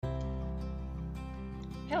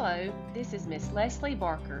Hello, this is Miss Leslie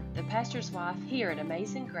Barker, the pastor's wife here at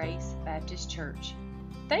Amazing Grace Baptist Church.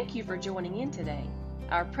 Thank you for joining in today.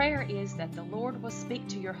 Our prayer is that the Lord will speak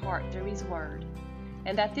to your heart through His Word,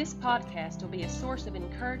 and that this podcast will be a source of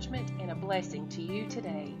encouragement and a blessing to you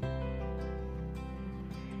today.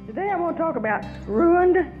 Today I want to talk about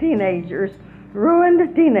ruined teenagers.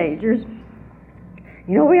 Ruined teenagers.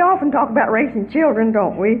 You know, we often talk about raising children,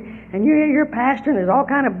 don't we? And you hear your pastor, and there's all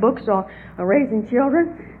kind of books on raising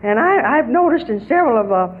children. And I've noticed in several of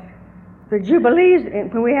the Jubilees,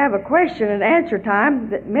 when we have a question and answer time,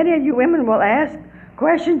 that many of you women will ask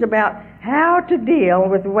questions about how to deal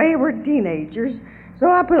with wayward teenagers. So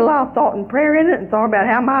I put a lot of thought and prayer in it and thought about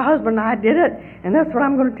how my husband and I did it. And that's what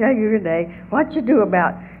I'm going to tell you today. What you do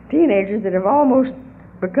about teenagers that have almost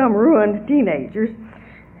become ruined teenagers.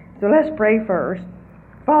 So let's pray first.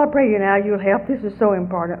 Father, pray you now you'll help. This is so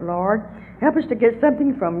important, Lord. Help us to get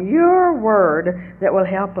something from your word that will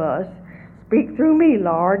help us. Speak through me,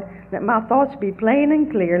 Lord. Let my thoughts be plain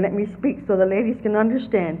and clear. Let me speak so the ladies can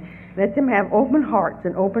understand. Let them have open hearts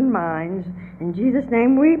and open minds. In Jesus'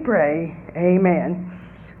 name we pray. Amen.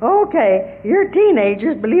 Okay, your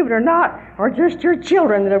teenagers, believe it or not, are just your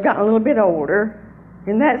children that have gotten a little bit older.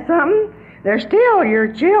 Isn't that something? They're still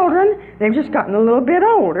your children. They've just gotten a little bit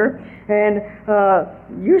older. And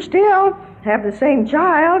you still have the same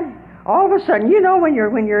child. All of a sudden, you know, when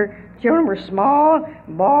your children were small,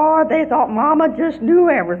 boy, they thought Mama just knew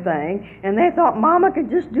everything. And they thought Mama could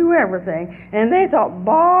just do everything. And they thought,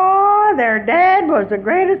 boy, their dad was the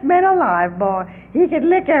greatest man alive, boy. He could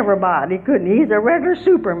lick everybody, couldn't he? He's a regular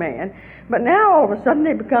Superman. But now all of a sudden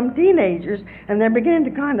they become teenagers and they're beginning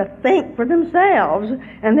to kind of think for themselves,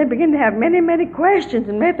 and they begin to have many, many questions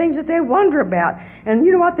and many things that they wonder about. And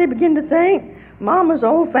you know what they begin to think? Mama's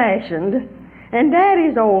old-fashioned and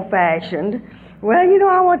Daddy's old-fashioned. Well, you know,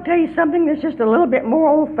 I want to tell you something that's just a little bit more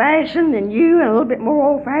old-fashioned than you and a little bit more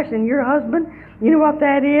old-fashioned than your husband. You know what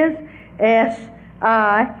that is? S-I-N,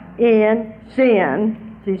 sin.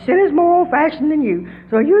 See, sin is more old-fashioned than you.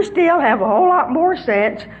 So you still have a whole lot more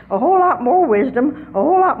sense, a whole lot more wisdom, a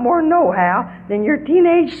whole lot more know-how than your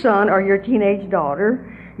teenage son or your teenage daughter.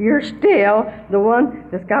 You're still the one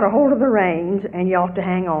that's got a hold of the reins, and you ought to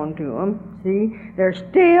hang on to them. See, they're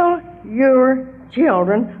still your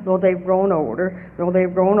children, though they've grown older,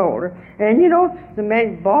 And you know,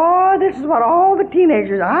 boy, this is what all the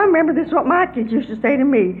teenagers, I remember this is what my kids used to say to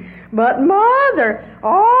me. But Mother,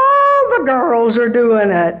 all the girls are doing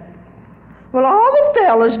it. Well, all the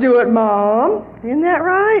fellas do it, Mom. Isn't that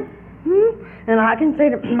right? And I can say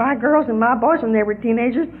to my girls and my boys when they were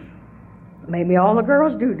teenagers, maybe all the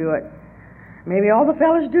girls do it. Maybe all the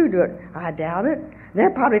fellas do it. I doubt it. They're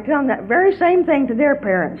probably telling that very same thing to their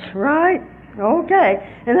parents, right? Okay.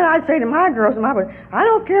 And then I'd say to my girls and my boys, I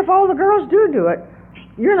don't care if all the girls do it.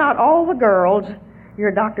 You're not all the girls.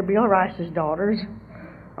 You're Dr. Bill Rice's daughters,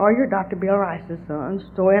 or you're Dr. Bill Rice's sons.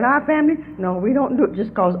 So in our family, no, we don't do it just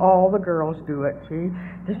because all the girls do it, see?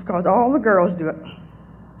 Just because all the girls do it.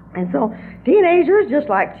 And so teenagers, just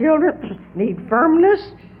like children, need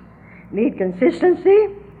firmness, need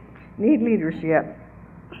consistency, need leadership.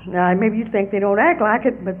 Now, maybe you think they don't act like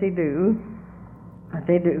it, but they do. But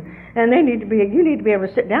they do. And you need to be able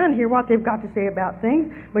to sit down and hear what they've got to say about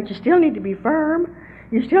things, but you still need to be firm.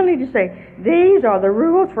 You still need to say, these are the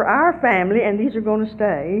rules for our family, and these are going to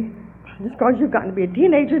stay. Just because you've gotten to be a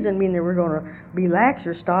teenager doesn't mean that we're going to be lax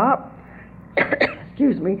or stop.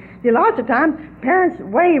 Excuse me. See, lots of times, parents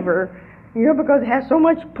waver, you know, because it has so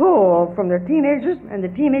much pull from their teenagers, and the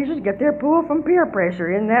teenagers get their pull from peer pressure.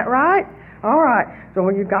 Isn't that right? All right. So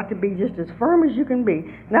you've got to be just as firm as you can be.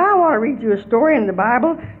 Now I want to read you a story in the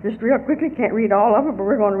Bible, just real quickly. Can't read all of it, but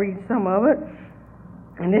we're going to read some of it.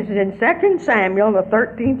 And this is in 2 Samuel, the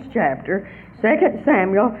 13th chapter. 2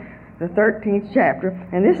 Samuel, the 13th chapter.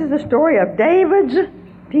 And this is the story of David's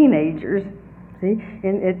teenagers. See,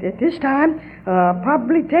 at this time,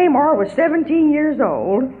 probably Tamar was 17 years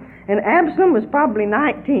old, and Absalom was probably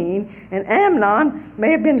 19, and Amnon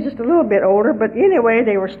may have been just a little bit older, but anyway,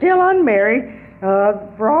 they were still unmarried.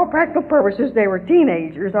 For all practical purposes, they were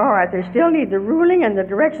teenagers. All right, they still need the ruling and the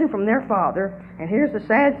direction from their father. And here's the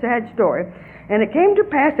sad, sad story. And it came to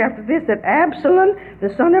pass after this that Absalom, the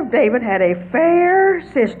son of David, had a fair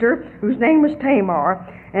sister whose name was Tamar,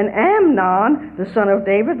 and Amnon, the son of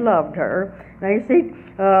David, loved her. Now you see,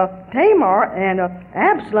 Tamar and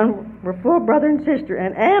Absalom were full brother and sister,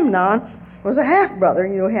 and Amnon was a half-brother.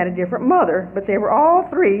 You know, he had a different mother, but they were all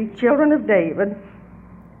three children of David.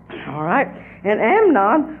 All right. And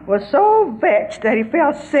Amnon was so vexed that he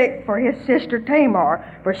fell sick for his sister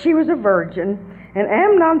Tamar, for she was a virgin. And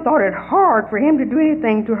Amnon thought it hard for him to do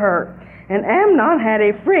anything to her. And Amnon had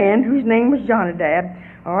a friend whose name was Jonadab.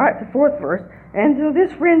 All right, the 4th verse. And so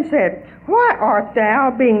this friend said, Why art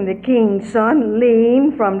thou, being the king's son,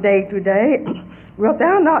 lean from day to day? Wilt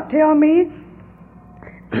thou not tell me?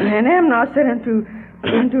 And Amnon said unto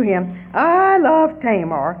him, I love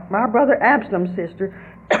Tamar, my brother Absalom's sister.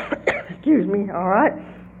 Excuse me, all right.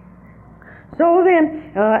 So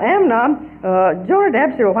then Amnon,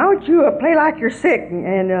 Jonadab said, well, why don't you play like you're sick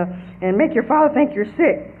and make your father think you're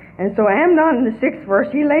sick? And so Amnon, in the 6th verse,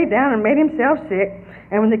 he lay down and made himself sick.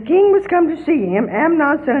 And when the king was come to see him,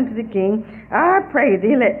 Amnon said unto the king, I pray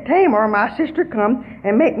thee, let Tamar my sister come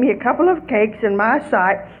and make me a couple of cakes in my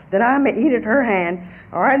sight, that I may eat at her hand.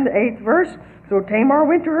 All right, in the 8th verse, so Tamar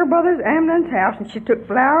went to her brother Amnon's house, and she took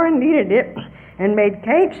flour and kneaded it, and made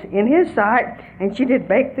cakes in his sight, and she did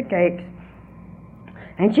bake the cakes.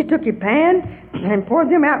 And she took a pan and poured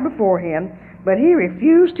them out before him, but he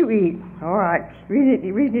refused to eat. All right, the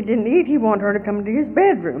reason he didn't eat, he wanted her to come into his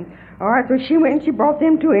bedroom. All right, so she went and she brought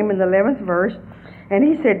them to him in the 11th verse. And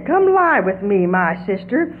he said, Come lie with me, my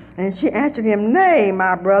sister. And she answered him, Nay,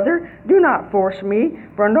 my brother, do not force me,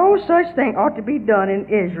 for no such thing ought to be done in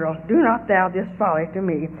Israel. Do not thou this folly to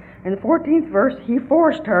me. In the 14th verse, he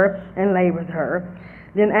forced her and lay with her.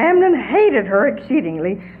 Then Amnon hated her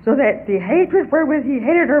exceedingly, so that the hatred wherewith he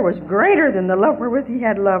hated her was greater than the love wherewith he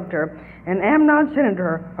had loved her. And Amnon said unto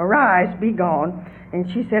her, Arise, be gone. And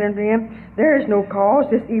she said unto him, There is no cause.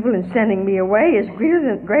 This evil in sending me away is greater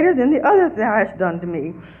than the other thou hast done to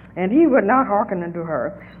me. And he would not hearken unto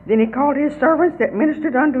her. Then he called his servants that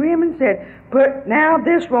ministered unto him, and said, Put now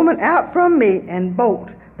this woman out from me, and bolt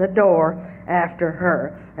the door after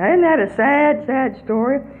her. Now, isn't that a sad, sad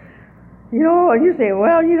story? You know, you say,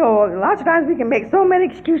 well, you know, lots of times we can make so many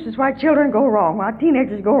excuses why children go wrong, why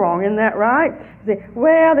teenagers go wrong. Isn't that right? You say,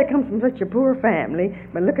 well, they come from such a poor family.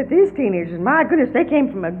 But look at these teenagers. My goodness, they came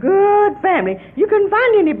from a good family. You couldn't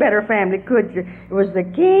find any better family, could you? It was the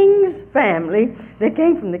king's family. They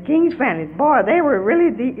came from the king's family. Boy, they were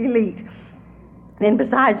really the elite. And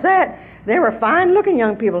besides that, they were fine-looking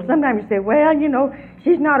young people. Sometimes you say, well, you know,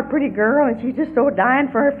 she's not a pretty girl, and she's just so dying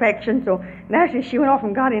for affection. So naturally, she went off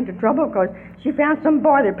and got into trouble because she found some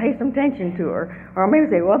boy that paid some attention to her. Or maybe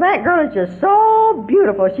say, well, that girl is just so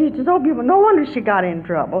beautiful. She's just so beautiful. No wonder she got in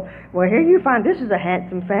trouble. Well, here you find this is a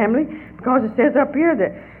handsome family, because it says up here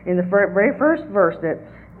that in the very first verse that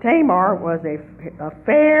Tamar was a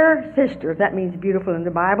fair sister. That means beautiful in the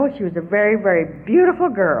Bible. She was a very, very beautiful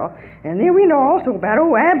girl. And then we know also about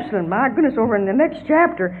Absalom. My goodness, over in the next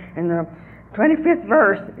chapter, in the 25th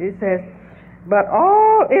verse, it says, But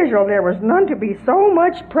all Israel there was none to be so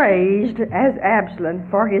much praised as Absalom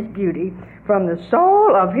for his beauty. From the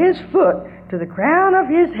sole of his foot to the crown of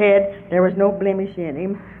his head, there was no blemish in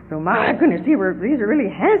him. So my goodness, these are really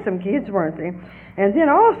handsome kids, weren't they? And then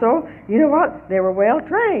also, you know what? They were well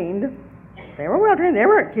trained. They were well trained. They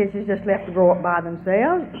weren't kids that just left to grow up by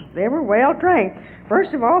themselves. They were well trained.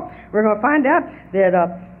 First of all, we're going to find out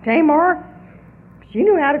that Tamar, she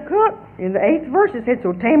knew how to cook. In the 8th verse, it said,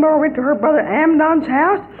 So Tamar went to her brother Amnon's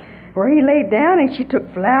house, where he laid down, and she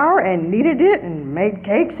took flour and kneaded it and made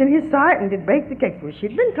cakes in his sight and did bake the cakes. Well,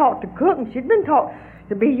 she'd been taught to cook, and she'd been taught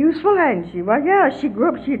to be useful, hadn't she? Well, yeah, she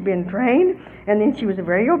grew up, she'd been trained, and then she was a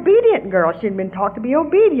very obedient girl. She'd been taught to be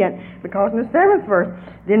obedient, because in the 7th verse,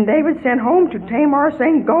 Then David sent home to Tamar,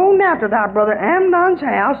 saying, Go now to thy brother Amnon's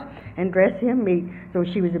house, and dress him meat. So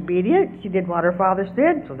she was obedient. She did what her father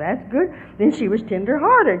said, so that's good. Then she was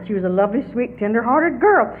tender-hearted. She was a lovely, sweet, tender-hearted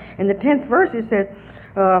girl. In the 10th verse, it says,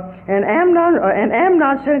 and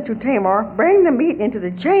Amnon said unto Tamar, Bring the meat into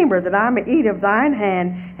the chamber, that I may eat of thine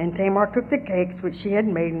hand. And Tamar took the cakes which she had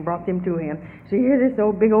made and brought them to him. So you hear this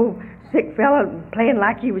old big old sick fella playing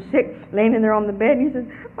like he was sick, laying in there on the bed, and he says,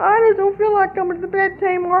 I just don't feel like coming to the bed,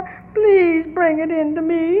 Tamar. Please bring it in to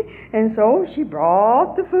me. And so she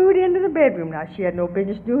brought the food into the bedroom. Now, she had no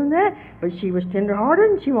business doing that, but she was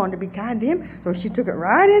tender-hearted, and she wanted to be kind to him, so she took it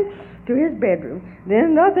right in to his bedroom.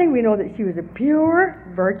 Then another thing, we know that she was a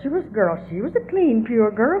pure, virtuous girl. She was a clean,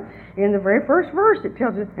 pure girl. In the very first verse, it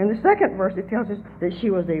tells us, in the 2nd verse, it tells us that she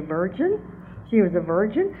was a virgin. She was a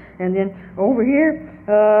virgin. And then over here,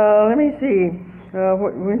 let me see.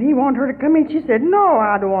 When he wanted her to come in, she said, No,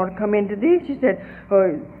 I don't want to come into thee. She said,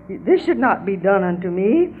 This should not be done unto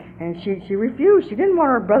me. And she refused. She didn't want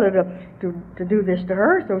her brother to do this to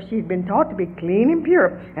her, so she'd been taught to be clean and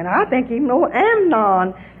pure. And I think even though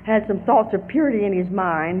Amnon had some thoughts of purity in his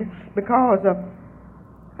mind, because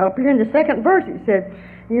up here in the 2nd verse it said,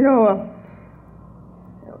 you know,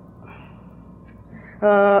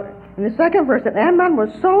 in the 2nd verse, that Amnon was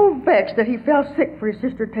so vexed that he fell sick for his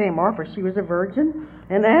sister Tamar, for she was a virgin.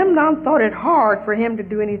 And Amnon thought it hard for him to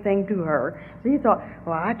do anything to her. So he thought,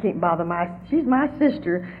 well, I can't bother she's my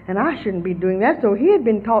sister, and I shouldn't be doing that. So he had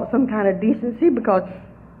been taught some kind of decency because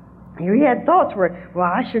he had thoughts where,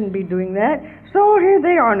 well, I shouldn't be doing that. So here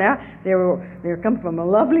they are now. They come from a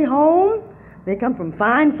lovely home. They come from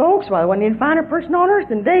fine folks. Well, there wasn't any finer person on earth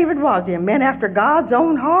than David was. They were men after God's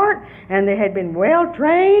own heart, and they had been well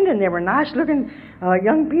trained, and they were nice-looking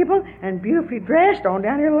young people and beautifully dressed. On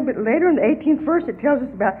down here a little bit later in the 18th verse, it tells us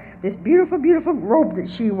about this beautiful, beautiful robe that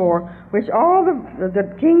she wore, which all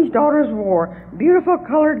the king's daughters wore. Beautiful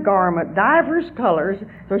colored garment, divers colors.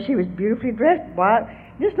 So she was beautifully dressed. Why,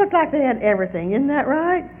 just looked like they had everything. Isn't that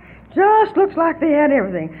right? Just looks like they had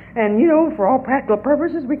everything. And, you know, for all practical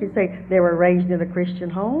purposes, we could say they were raised in a Christian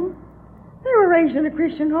home. They were raised in a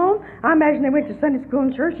Christian home. I imagine they went to Sunday school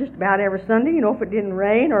and church just about every Sunday, you know, if it didn't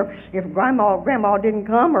rain or if grandma didn't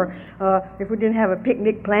come or if we didn't have a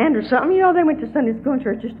picnic planned or something. You know, they went to Sunday school and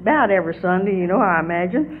church just about every Sunday, you know, I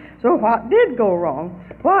imagine. So what did go wrong?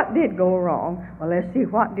 What did go wrong? Well, let's see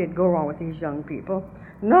what did go wrong with these young people.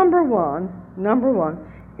 Number one,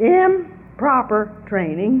 improper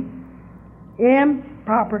training.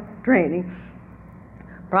 Improper training.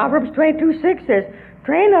 Proverbs 22:6 says,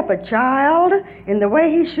 train up a child in the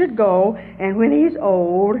way he should go, and when he's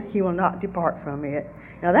old, he will not depart from it.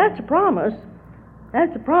 Now that's a promise.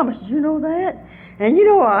 That's a promise. Did you know that? And you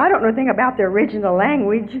know, I don't know anything about the original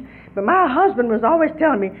language, but my husband was always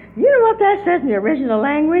telling me, you know what that says in the original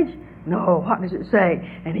language? No, what does it say?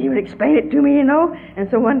 And he would explain it to me, you know. And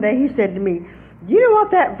so one day he said to me, do you know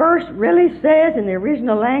what that verse really says in the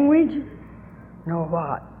original language? No,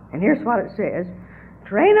 what? And here's what it says.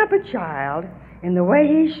 Train up a child in the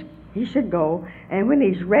way he should go, and when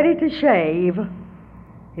he's ready to shave,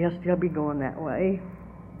 he'll still be going that way.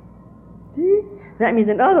 See? That means,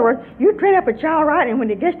 in other words, you train up a child right, and when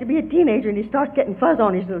he gets to be a teenager and he starts getting fuzz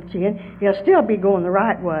on his little chin, he'll still be going the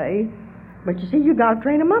right way. But you see, you got to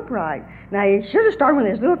train him up right. Now, you should have started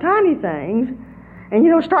with these little tiny things. And, you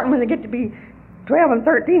know, starting when they get to be 12 and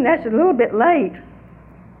 13, that's a little bit late.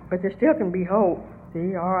 But there still can be hope.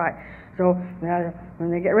 See, all right. So now, when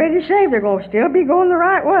they get ready to shave, they're going to still be going the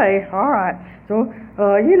right way. All right. So,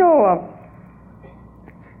 you know,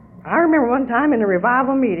 I remember one time in a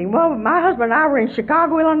revival meeting. Well, my husband and I were in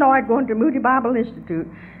Chicago, Illinois, going to Moody Bible Institute.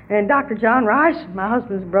 And Dr. John Rice, my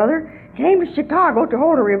husband's brother, came to Chicago to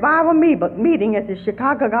hold a revival meeting at the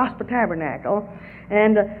Chicago Gospel Tabernacle.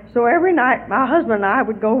 And so every night, my husband and I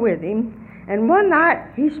would go with him. And one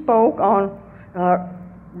night, he spoke on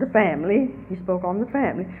the family. He spoke on the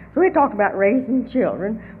family. So he talked about raising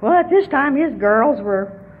children. Well, at this time, his girls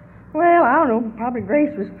were, well, I don't know, probably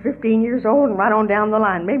Grace was 15 years old and right on down the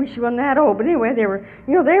line. Maybe she wasn't that old, but anyway, they were,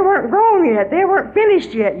 you know, they weren't grown yet. They weren't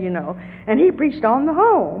finished yet, you know. And he preached on the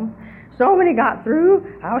home. So when he got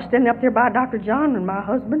through, I was standing up there by Dr. John and my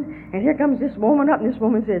husband, and here comes this woman up, and this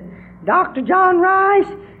woman says, Dr. John Rice,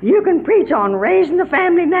 you can preach on raising the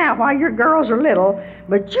family now while your girls are little,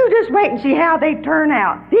 but you just wait and see how they turn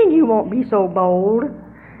out. Then you won't be so bold.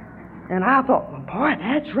 And I thought, well, boy,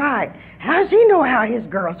 that's right. How does he know how his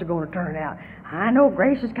girls are going to turn out? I know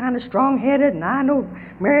Grace is kind of strong-headed, and I know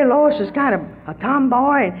Mary Lois is kind of a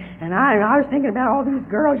tomboy, and I was thinking about all these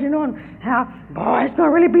girls, you know, and how, boy, it's going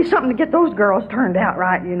to really be something to get those girls turned out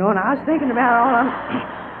right, you know, and I was thinking about all of them.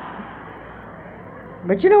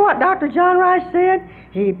 But you know what Dr. John Rice said?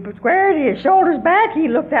 He squared his shoulders back, he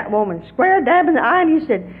looked that woman square dab in the eye, and he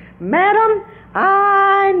said, Madam,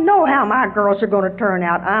 I know how my girls are going to turn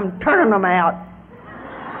out. I'm turning them out.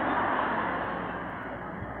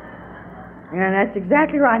 And that's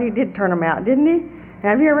exactly right. He did turn them out, didn't he?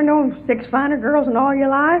 Have you ever known 6 finer girls in all your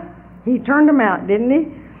life? He turned them out, didn't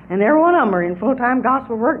he? And every one of them are in full-time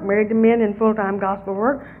gospel work, married to men in full-time gospel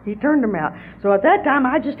work. He turned them out. So at that time,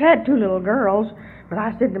 I just had 2 little girls. But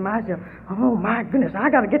I said to myself, oh, my goodness, I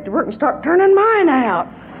got to get to work and start turning mine out.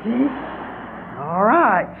 See? All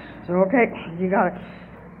right. So, okay, you got to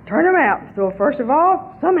turn them out. So, first of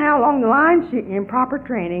all, somehow along the line, improper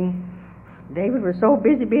training. David was so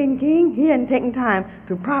busy being king, he hadn't taken time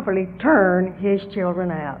to properly turn his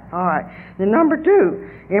children out. All right. Then number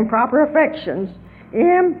 2, improper affections.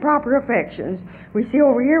 Improper affections. We see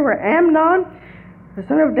over here where Amnon, the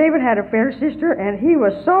son of David, had a fair sister, and he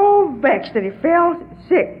was so vexed that he fell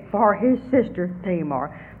sick for his sister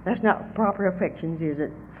Tamar. That's not proper affections, is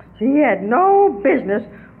it? See, he had no business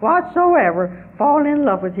whatsoever falling in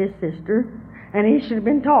love with his sister, and he should have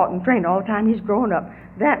been taught and trained all the time he's growing up.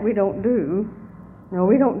 That we don't do. No,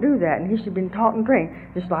 we don't do that, and he should have been taught and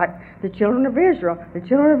trained, just like the children of Israel. The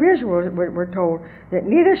children of Israel were told that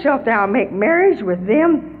neither shalt thou make marriage with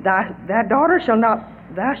them, thy daughter shall not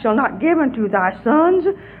Thou shalt not give unto thy sons,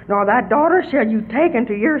 nor thy daughters shall you take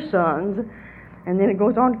unto your sons. And then it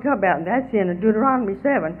goes on to talk about, that's in Deuteronomy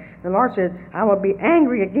 7. The Lord says, I will be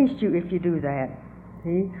angry against you if you do that.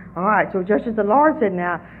 See? All right, so just as the Lord said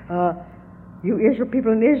now, you Israel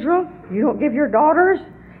people in Israel, you don't give your daughters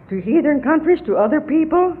to heathen countries, to other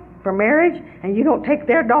people for marriage, and you don't take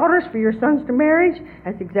their daughters for your sons to marriage.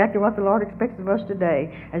 That's exactly what the Lord expects of us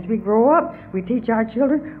today. As we grow up, we teach our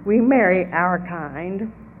children, we marry our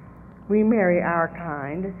kind. We marry our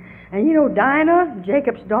kind. And you know, Dinah,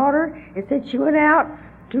 Jacob's daughter, it said she went out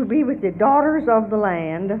to be with the daughters of the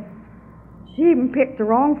land. She even picked the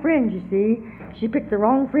wrong friends, you see. She picked the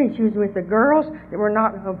wrong friends. She was with the girls that were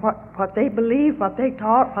not what they believed, what they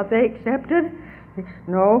taught, what they accepted.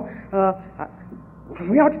 No,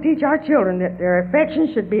 we ought to teach our children that their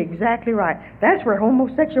affections should be exactly right. That's where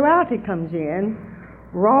homosexuality comes in.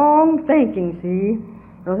 Wrong thinking, see.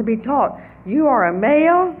 Those will be taught. You are a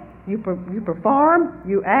male. You perform,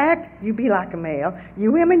 you act, you be like a male.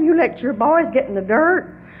 You women, you let your boys get in the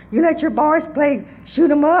dirt. You let your boys play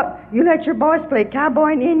shoot 'em up. You let your boys play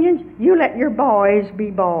cowboy and Indians. You let your boys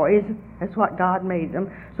be boys. That's what God made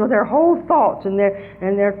them. So their whole thoughts and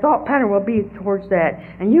their thought pattern will be towards that.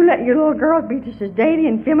 And you let your little girls be just as dainty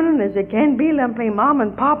and feminine as they can be. Let them play mom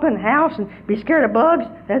and papa and house and be scared of bugs.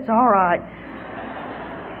 That's all right.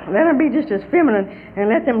 Let them be just as feminine, and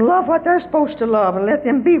let them love what they're supposed to love, and let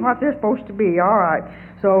them be what they're supposed to be. All right.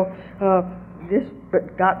 So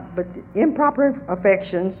but improper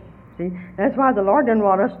affections. See, that's why the Lord doesn't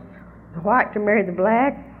want us, the white to marry the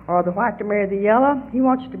black, or the white to marry the yellow. He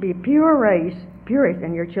wants us to be pure race,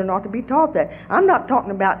 and your children ought to be taught that. I'm not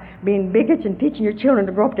talking about being bigots and teaching your children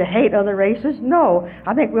to grow up to hate other races. No,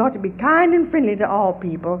 I think we ought to be kind and friendly to all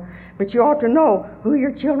people, but you ought to know who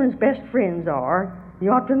your children's best friends are.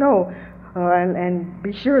 You ought to know and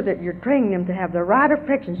be sure that you're training them to have the right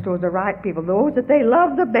affections toward the right people. Those that they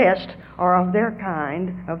love the best are of their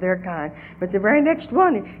kind, But the very next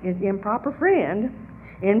one is improper friend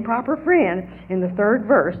in the 3rd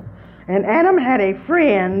verse. And Adam had a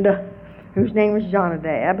friend whose name was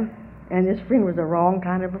Jonadab, and this friend was a wrong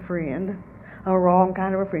kind of a friend. You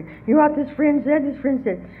know what this friend said? This friend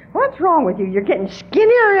said, what's wrong with you? You're getting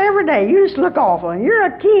skinnier every day. You just look awful. And you're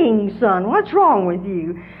a king's son. What's wrong with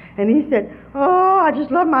you? And he said, oh, I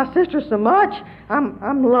just love my sister so much.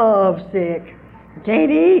 I'm love sick.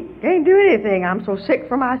 Can't eat, can't do anything. I'm so sick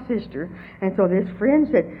for my sister. And so this friend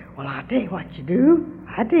said, well, I'll tell you what you do.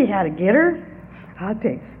 I'll tell you how to get her. I'll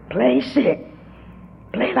tell you, play sick.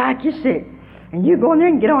 Play like you're sick. And you go in there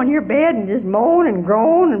and get on your bed and just moan and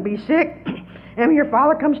groan and be sick. And when your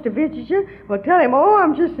father comes to visit you, well, tell him, oh,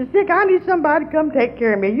 I'm just so sick, I need somebody to come take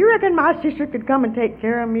care of me. You reckon my sister could come and take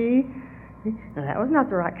care of me? Now, that was not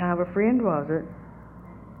the right kind of a friend, was it?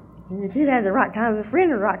 If you'd had the right kind of a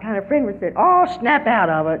friend, the right kind of friend would say, oh, snap out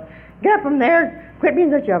of it. Get up from there, quit being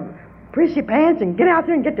such a prissy pants, and get out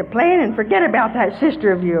there and get to playing and forget about that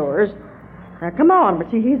sister of yours. Now, come on, but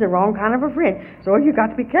see, he's the wrong kind of a friend. So you've got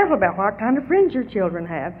to be careful about what kind of friends your children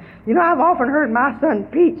have. You know, I've often heard my son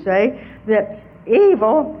Pete say that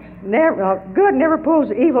good never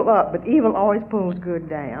pulls evil up, but evil always pulls good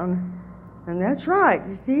down. And that's right,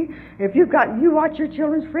 you see. You watch your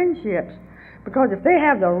children's friendships, because if they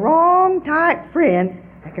have the wrong type friend,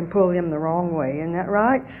 they can pull them the wrong way. Isn't that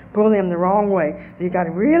right? Pull them the wrong way. So you've got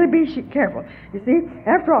to really be careful. You see,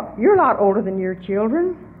 after all, you're a lot older than your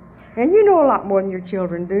children. And you know a lot more than your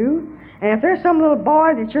children do. And if there's some little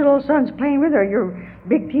boy that your little son's playing with, or your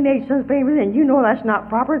big teenage son's playing with, and you know that's not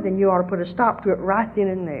proper, then you ought to put a stop to it right then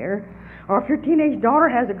and there. Or if your teenage daughter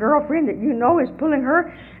has a girlfriend that you know is pulling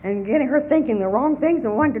her and getting her thinking the wrong things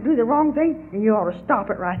and wanting to do the wrong things, then you ought to stop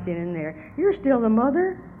it right then and there. You're still the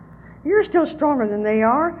mother. You're still stronger than they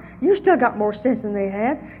are. You still got more sense than they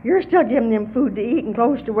have. You're still giving them food to eat and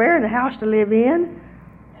clothes to wear and a house to live in.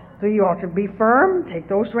 So you ought to be firm, take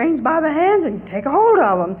those reins by the hands, and take a hold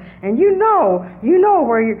of them. And you know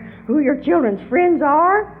who your children's friends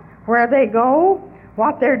are, where they go,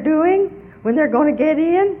 what they're doing, when they're going to get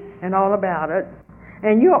in, and all about it.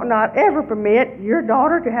 And you ought not ever permit your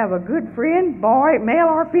daughter to have a good friend, boy, male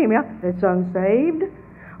or female, that's unsaved.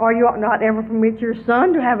 Or you ought not ever permit your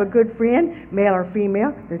son to have a good friend, male or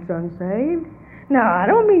female, that's unsaved. Now, I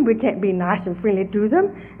don't mean we can't be nice and friendly to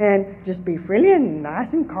them, and just be friendly and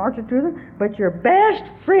nice and cordial to them, but your best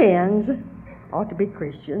friends ought to be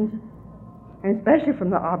Christians, and especially from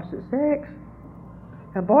the opposite sex.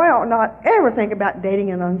 A boy ought not ever think about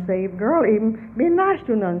dating an unsaved girl, even being nice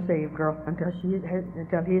to an unsaved girl until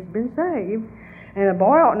he's been saved. And a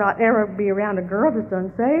boy ought not ever be around a girl that's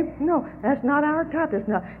unsaved. No, that's not our type.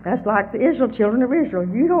 That's like the children of Israel.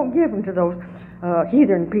 You don't give them to those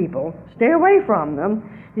heathen people. Stay away from them.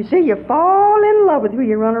 You see, you fall in love with who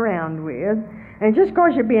you run around with. And just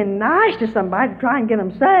because you're being nice to somebody to try and get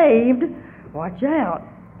them saved, watch out.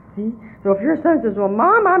 See? So if your son says, well,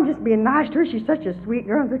 Mom, I'm just being nice to her. She's such a sweet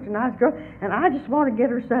girl and such a nice girl, and I just want to get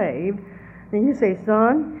her saved. Then you say,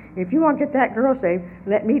 son, if you want to get that girl saved,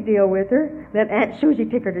 let me deal with her. Let Aunt Susie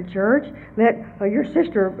take her to church. Let your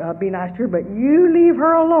sister be nice to her, but you leave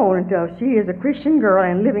her alone until she is a Christian girl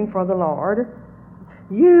and living for the Lord.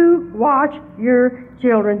 You watch your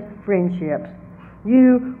children's friendships.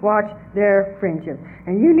 You watch their friendships.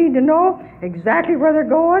 And you need to know exactly where they're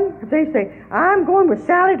going. If they say, I'm going with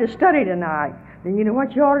Sally to study tonight, then you know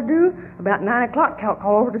what you ought to do? About 9 o'clock,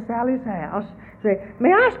 call over to Sally's house. Say,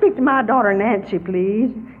 may I speak to my daughter Nancy,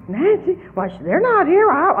 please? Nancy? Why, they're not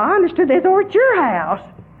here. I understood they're over at your house.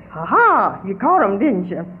 Ha-ha, you caught them, didn't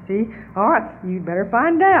you? See? All right, you'd better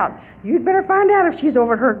find out. You'd better find out if she's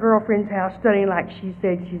over at her girlfriend's house studying like she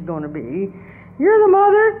said she's going to be. You're the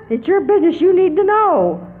mother. It's your business. You need to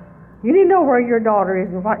know. You need to know where your daughter is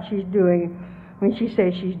and what she's doing when she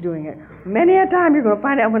says she's doing it. Many a time you're going to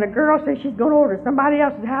find out when a girl says she's going over to somebody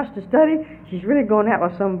else's house to study, she's really going out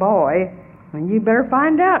with some boy. And you better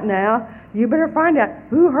find out now. You better find out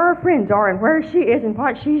who her friends are and where she is and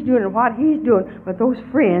what she's doing and what he's doing with those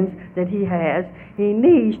friends that he has. He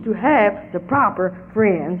needs to have the proper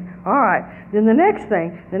friends. All right. Then the next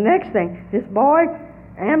thing, this boy,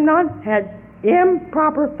 Amnon, had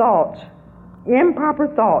improper thoughts. Improper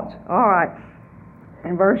thoughts. All right.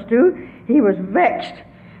 In verse 2, he was vexed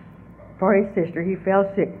for his sister. He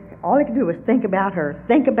fell sick. All he could do was think about her,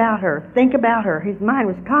 think about her, think about her. His mind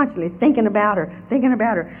was constantly thinking about her, thinking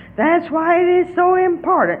about her. That's why it is so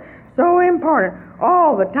important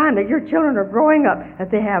all the time that your children are growing up,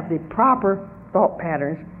 that they have the proper thought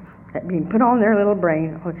patterns that being put on their little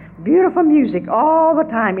brain. Beautiful music all the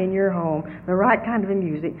time in your home, the right kind of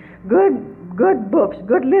music. Good books,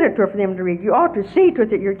 good literature for them to read. You ought to see to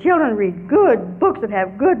it that your children read good books that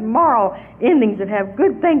have good moral endings, that have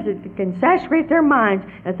good things that can saturate their minds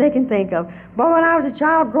that they can think of. But when I was a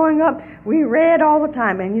child growing up, we read all the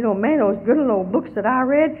time. And you know, man, those good little books that I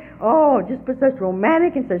read, just put such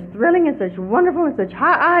romantic and such thrilling and such wonderful and such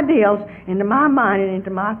high ideals into my mind and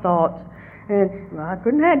into my thoughts. And I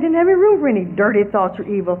didn't have any room for any dirty thoughts or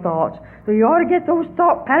evil thoughts. So you ought to get those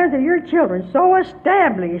thought patterns of your children so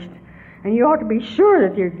established. And you ought to be sure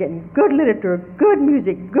that you're getting good literature, good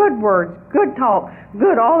music, good words, good talk,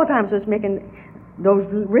 good all the time, so it's making those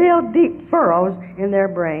real deep furrows in their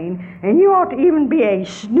brain. And you ought to even be a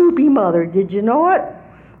snoopy mother. Did you know it?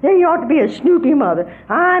 Yeah, you ought to be a snoopy mother.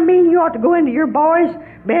 I mean, you ought to go into your boy's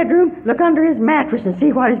bedroom, look under his mattress and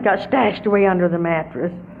see what he's got stashed away under the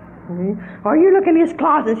mattress. Or you look in his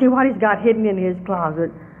closet and see what he's got hidden in his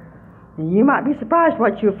closet. You might be surprised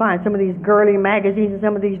what you'll find, some of these girly magazines and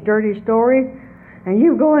some of these dirty stories. And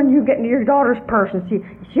you go and you get into your daughter's purse and see,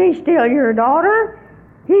 she's still your daughter.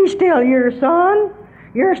 He's still your son.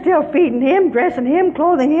 You're still feeding him, dressing him,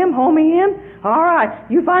 clothing him, homing him. All right,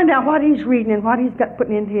 you find out what he's reading and what he's got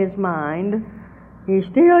putting into his mind. He's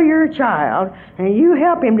still your child, and you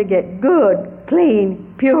help him to get good,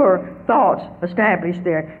 clean, pure thoughts established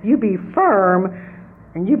there. You be firm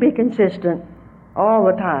and you be consistent all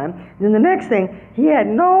the time. Then the next thing, he had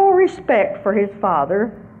no respect for his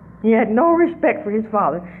father. He had no respect for his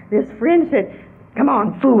father. This friend said, come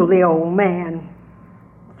on, fool the old man.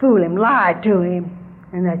 Fool him, lie to him.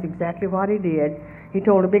 And that's exactly what he did. He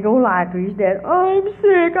told a big old lie to his dad. I'm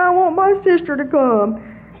sick, I want my sister to come.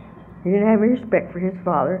 He didn't have any respect for his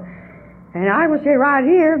father. And I would say right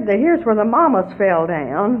here that here's where the mamas fell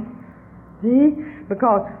down. See?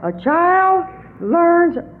 Because a child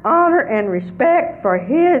learns honor and respect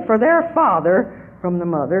for their father from the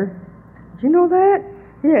mother. Did you know that?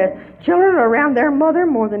 Yes. Children are around their mother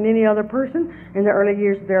more than any other person in the early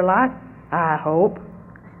years of their life, I hope.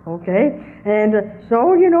 Okay? And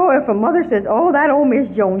so, you know, if a mother says, oh, that old Miss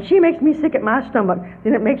Jones, she makes me sick at my stomach,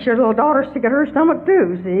 then it makes your little daughter sick at her stomach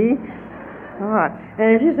too, see? All right.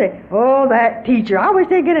 And if you say, oh, that teacher, I wish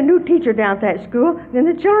they'd get a new teacher down at that school, then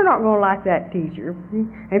the children aren't going to like that teacher. See?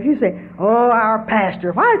 If you say, oh, our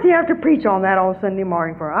pastor, why does he have to preach on that on Sunday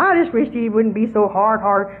morning for? I just wish he wouldn't be so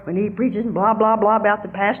hard-hearted when he preaches and blah, blah, blah about the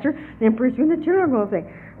pastor. Then pretty soon the children are going to think,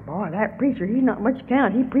 boy, that preacher, he's not much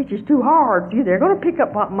count. He preaches too hard. See, they're going to pick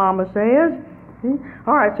up what Mama says. See?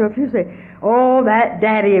 All right, so if you say, oh, that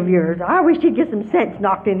daddy of yours, I wish he'd get some sense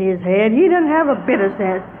knocked in his head. He doesn't have a bit of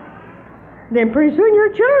sense. Then pretty soon your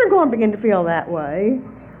children are going to begin to feel that way.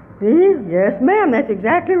 See? Yes, ma'am, that's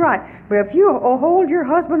exactly right. But if you hold your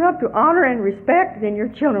husband up to honor and respect, then your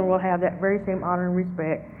children will have that very same honor and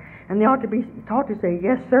respect. And they ought to be taught to say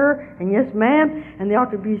yes, sir, and yes, ma'am. And they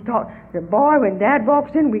ought to be taught that, boy, when Dad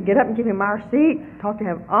walks in, we get up and give him our seat. Taught to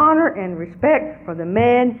have honor and respect for the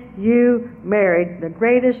man you married, the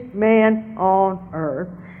greatest man on earth.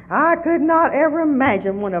 I could not ever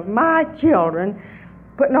imagine one of my children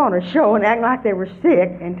putting on a show and acting like they were sick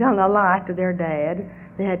and telling a lie to their dad.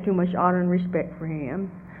 They had too much honor and respect for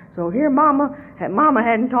him. So here Mama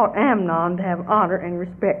hadn't taught Amnon to have honor and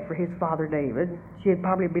respect for his father David. She had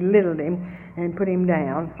probably belittled him and put him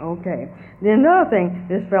down. Okay. Then another thing,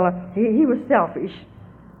 this fella, he was selfish.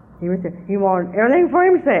 He wanted everything for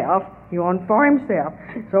himself. He wanted for himself.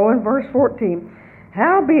 So in verse 14,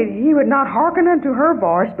 howbeit he would not hearken unto her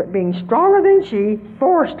voice, but being stronger than she,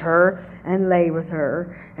 forced her and lay with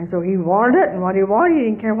her. And so he wanted it, and what he wanted, he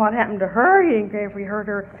didn't care what happened to her. He didn't care if he hurt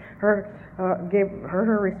her, gave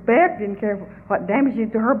her respect. Didn't care what damage he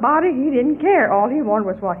did to her body. He didn't care. All he wanted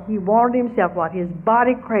was what he wanted himself, what his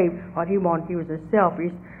body craved, what he wanted. He was a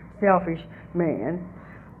selfish man.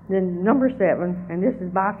 Then number 7, and this is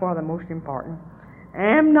by far the most important.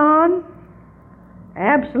 Amnon,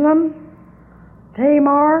 Absalom,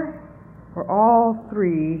 Tamar were all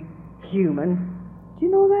 3 human. Do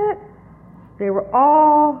you know that? They were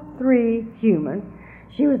all 3 human.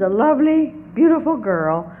 She was a lovely, beautiful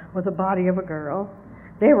girl with the body of a girl.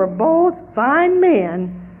 They were both fine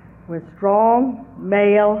men with strong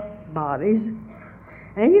male bodies.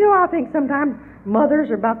 And you know, I think sometimes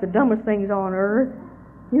mothers are about the dumbest things on earth.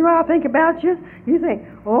 You know what I think about you? You think,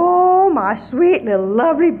 oh, my sweet little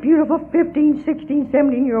lovely, beautiful 15, 16,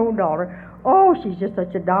 17-year-old daughter. Oh, she's just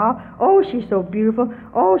such a doll. Oh, she's so beautiful.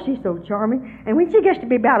 Oh, she's so charming. And when she gets to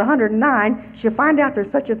be about 109, she'll find out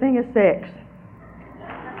there's such a thing as sex.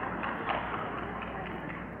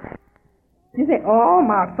 You think, oh,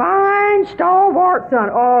 my fine, stalwart son.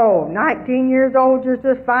 Oh, 19 years old, just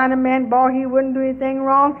as fine a man. Boy, he wouldn't do anything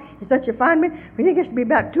wrong. He's such a fine man. When he gets to be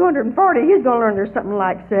about 240, he's going to learn there's something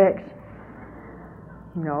like sex.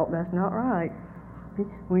 No, that's not right.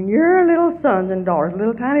 When your little sons and daughters,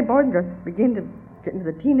 little tiny boys and girls, begin to get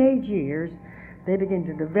into the teenage years, they begin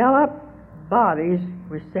to develop bodies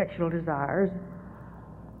with sexual desires.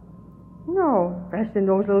 No, that's in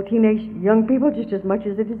those little teenage young people just as much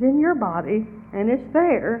as it is in your body, and it's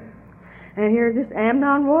there. And here this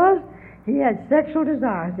Amnon was, he had sexual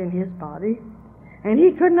desires in his body, and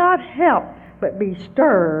he could not help but be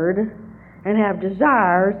stirred and have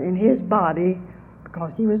desires in his body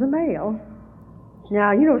because he was a male.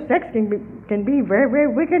 Now, you know, sex can be very, very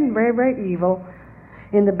wicked and very, very evil.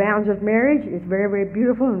 In the bounds of marriage, it's very, very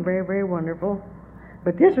beautiful and very, very wonderful.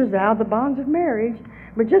 But this was out of the bonds of marriage.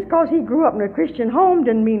 But just because he grew up in a Christian home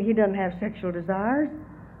doesn't mean he doesn't have sexual desires.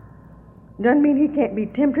 Doesn't mean he can't be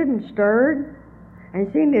tempted and stirred. And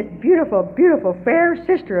seeing this beautiful, beautiful, fair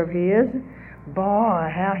sister of his, boy,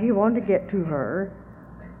 how he wanted to get to her.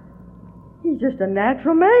 He's just a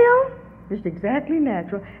natural male. Just exactly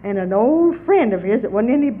natural. And an old friend of his that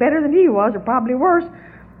wasn't any better than he was, or probably worse,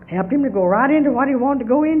 helped him to go right into what he wanted to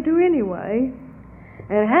go into anyway.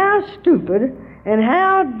 And how stupid and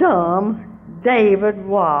how dumb David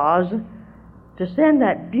was to send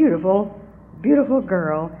that beautiful, beautiful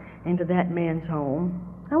girl into that man's home.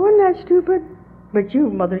 Now, wasn't that stupid? But you,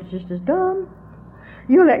 mother's just as dumb.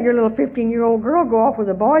 You let your little 15-year-old girl go off with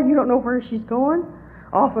a boy, you don't know where she's going,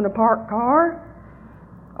 off in a parked car,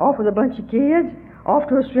 off with a bunch of kids, off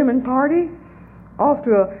to a swimming party, off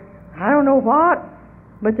to a I don't know what,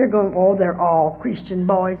 but they're going, oh, they're all Christian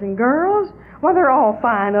boys and girls. Well, they're all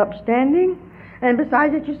fine, upstanding. And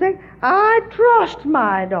besides that, you say, I trust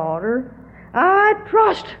my daughter. I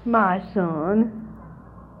trust my son.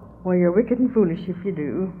 Well, you're wicked and foolish if you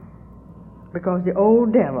do, because the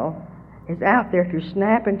old devil is out there to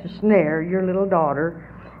snap and to snare your little daughter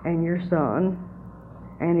and your son.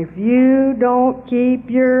 And if you don't keep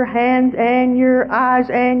your hands and your eyes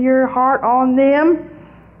and your heart on them,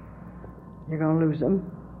 you're going to lose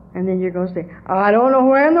them. And then you're going to say, I don't know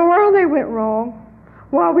where in the world they went wrong.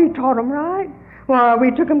 Well, we taught them right. Well,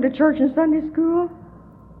 we took them to church and Sunday school.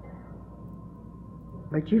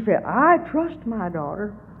 But you said, I trust my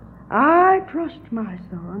daughter. I trust my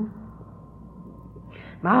son.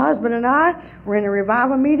 My husband and I were in a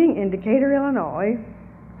revival meeting in Decatur, Illinois.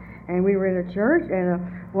 And we were in a church,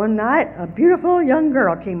 and one night a beautiful young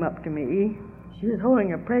girl came up to me. She was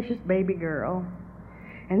holding a precious baby girl.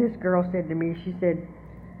 And this girl said to me, she said,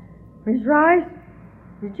 Miss Rice,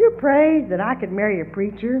 did you pray that I could marry a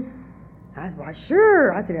preacher? I said, well,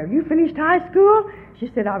 sure. I said, have you finished high school? She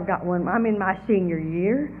said, I've got one. I'm in my senior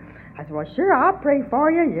year. I said, well, sure, I'll pray for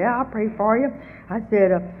you. Yeah, I'll pray for you. I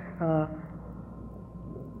said,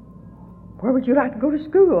 where would you like to go to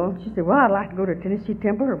school? She said, well, I'd like to go to Tennessee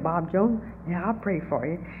Temple or Bob Jones. Yeah, I'll pray for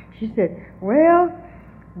you. She said, well,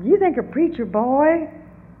 do you think a preacher boy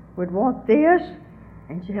would want this?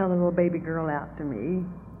 And she held a little baby girl out to me.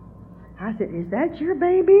 I said, is that your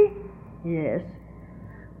baby? Yes.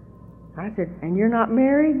 I said, and you're not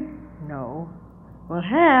married? No. Well,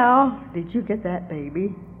 how did you get that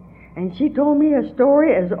baby? And she told me a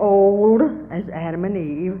story as old as Adam and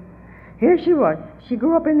Eve. Here she was. She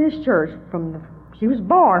grew up in this church when she was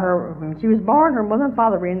born, her mother and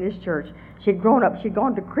father were in this church. She'd grown up. She'd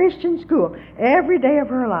gone to Christian school every day of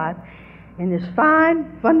her life in this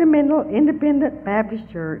fine, fundamental, independent Baptist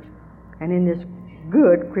church and in this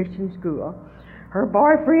good Christian school. Her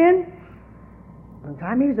boyfriend, by the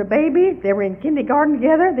time he was a baby, they were in kindergarten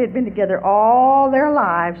together. They'd been together all their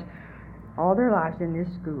lives in this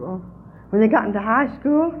school. When they got into high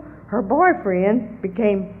school, her boyfriend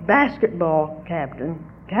became basketball captain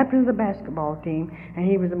of the basketball team, and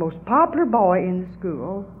he was the most popular boy in the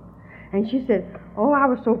school. And she said, oh, I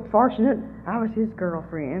was so fortunate, I was his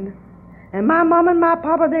girlfriend. And my mom and my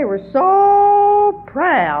papa, they were so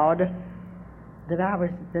proud that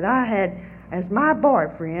I had as my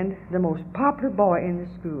boyfriend the most popular boy in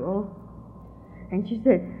the school. And she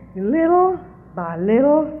said, little by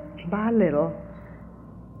little by little,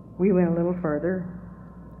 we went a little further.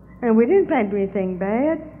 And we didn't plan to do anything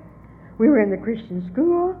bad. We were in the Christian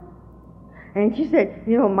school. And she said,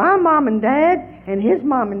 you know, my mom and dad and his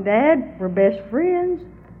mom and dad were best friends.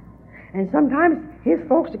 And sometimes his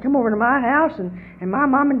folks would come over to my house, and my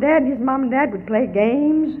mom and dad and his mom and dad would play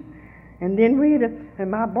games. And then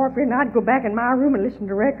and my boyfriend and I'd go back in my room and listen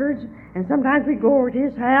to records. And sometimes we'd go over to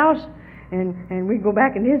his house, and we'd go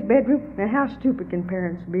back in his bedroom. Now, how stupid can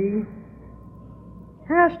parents be?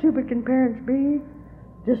 How stupid can parents be?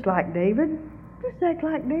 Just like David. Just act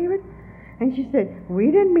like David. And she said, we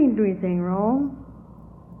didn't mean to do anything wrong,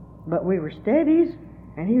 but we were steadies,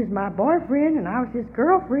 and he was my boyfriend, and I was his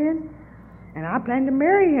girlfriend, and I planned to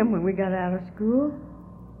marry him when we got out of school.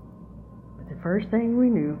 But the first thing we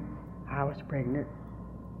knew, I was pregnant.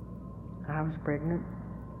 I was pregnant.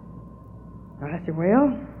 And I said,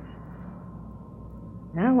 well,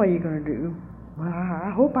 now what are you going to do? Well,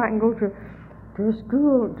 I hope I can go to a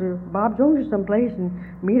school, to Bob Jones or someplace, and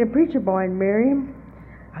meet a preacher boy and marry him.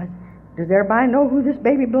 Does everybody know who this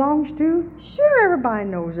baby belongs to? Sure, everybody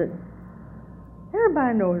knows it.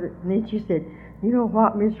 Everybody knows it. And then she said, you know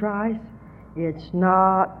what, Miss Rice? It's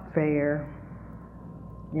not fair.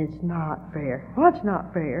 It's not fair. What's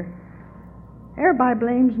not fair? Everybody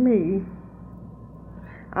blames me.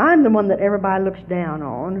 I'm the one that everybody looks down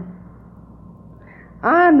on.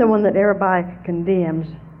 I'm the one that everybody condemns.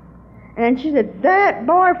 And she said, that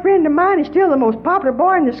boyfriend of mine is still the most popular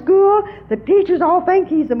boy in the school. The teachers all think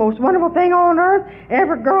he's the most wonderful thing on earth.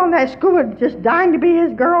 Every girl in that school is just dying to be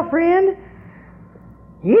his girlfriend.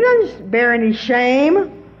 He doesn't bear any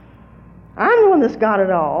shame. I'm the one that's got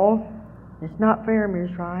it all. It's not fair,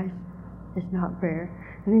 Miss Rice. It's not fair.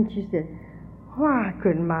 And then she said, why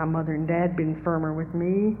couldn't my mother and dad been firmer with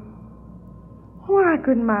me? Why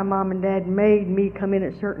couldn't my mom and dad made me come in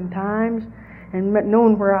at certain times and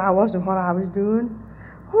known where I was and what I was doing?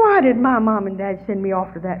 Why did my mom and dad send me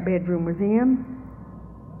off to that bedroom with him?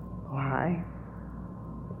 Why?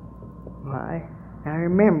 Why? Now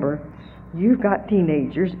remember, you've got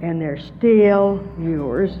teenagers and they're still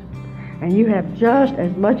yours. And you have just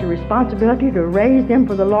as much a responsibility to raise them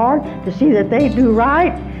for the Lord, to see that they do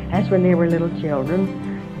right, as when they were little children.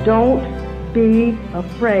 Don't be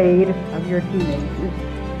afraid of your teenagers.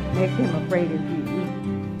 Make them afraid of you.